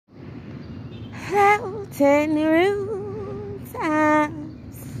floating roots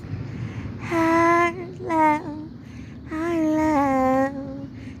times. Our love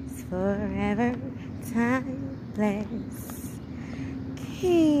is forever timeless.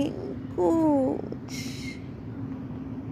 King Gooch